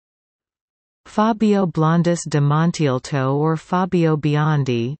Fabio Blondus de Montealto or Fabio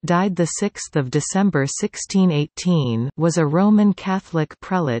Biondi, died 6 December 1618, was a Roman Catholic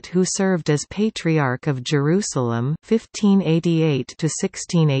prelate who served as Patriarch of Jerusalem 1588 to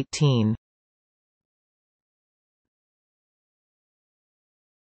 1618.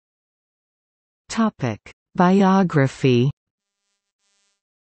 Topic: Biography.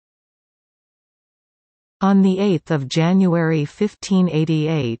 On 8 January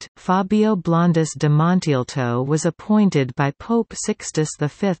 1588, Fabio Blondus de Montealto was appointed by Pope Sixtus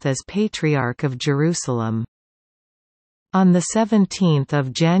V as Patriarch of Jerusalem. On 17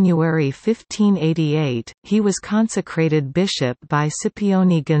 January 1588, he was consecrated bishop by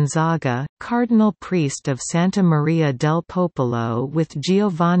Scipione Gonzaga, cardinal priest of Santa Maria del Popolo, with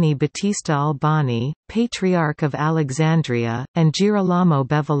Giovanni Battista Albani, Patriarch of Alexandria, and Girolamo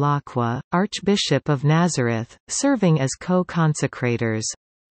Bevilacqua, Archbishop of Nazareth, serving as co-consecrators.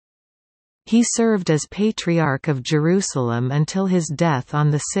 He served as Patriarch of Jerusalem until his death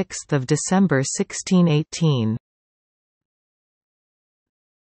on 6 December 1618.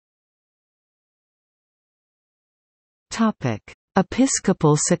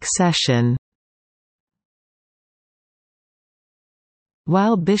 Episcopal succession.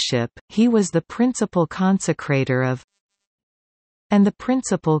 While bishop, he was the principal consecrator of and the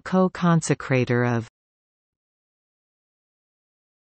principal co-consecrator of